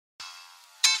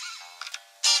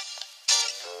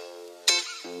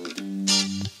So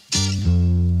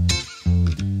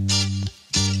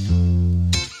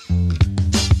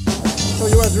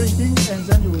you are drinking and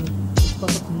then you will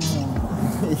start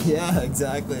more. Yeah,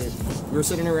 exactly. We were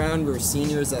sitting around, we were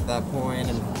seniors at that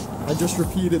point, and I just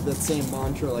repeated that same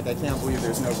mantra, like, I can't believe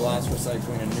there's no glass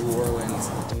recycling in New Orleans.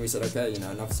 And we said, okay, you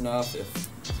know, enough's enough. If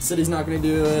the city's not going to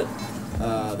do it,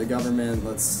 the government,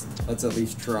 let's at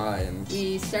least try. And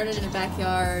we started in a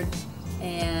backyard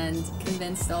and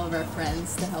convinced all of our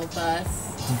friends to help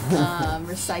us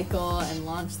recycle and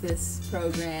launch this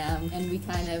program. And we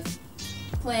kind of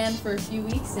planned for a few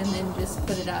weeks and then just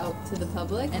put it out to the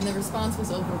public, and the response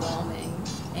was overwhelming.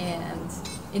 And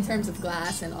in terms of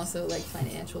glass and also like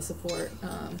financial support,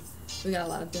 we got a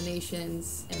lot of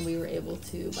donations and we were able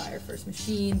to buy our first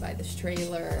machine, buy this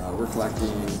trailer. We're collecting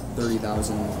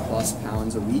 30,000 plus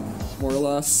pounds a week, more or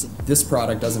less. This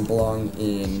product doesn't belong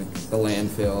in the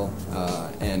landfill,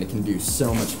 and it can do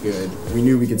so much good. We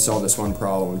knew we could solve this one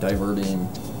problem, diverting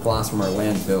glass from our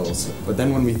landfills, but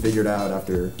then when we figured out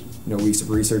after weeks of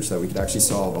research that we could actually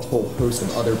solve a whole host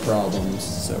of other problems,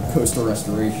 so coastal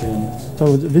restoration.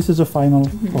 So this is a final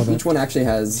product. Each one actually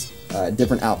has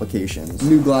different applications.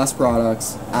 New glass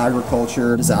products,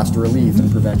 agriculture, disaster relief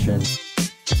and prevention.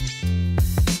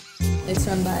 It's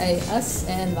run by us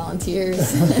and volunteers.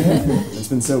 It's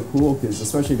been so cool because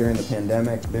especially during the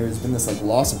pandemic, there's been this like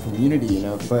loss of community,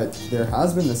 but there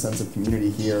has been this sense of community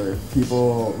here.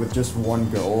 People with just one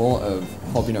goal of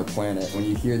helping our planet. When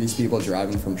you hear these people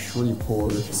driving from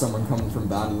Shreveport, someone coming from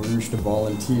Baton Rouge to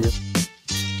volunteer.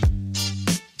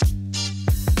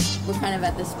 We're kind of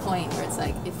at this point where it's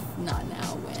like, if not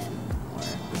now, when?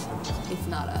 Or if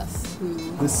not us, who?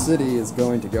 This city is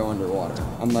going to go underwater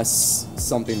unless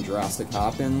something drastic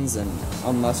happens and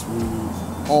unless we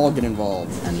all get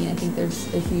involved. I mean, I think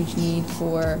there's a huge need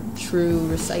for true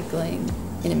recycling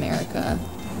in America.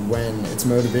 When it's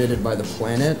motivated by the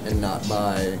planet and not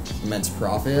by immense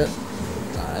profit,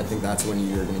 I think that's when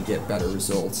you're going to get better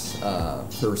results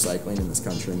for recycling in this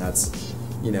country, and that's,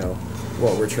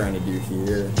 what we're trying to do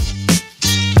here.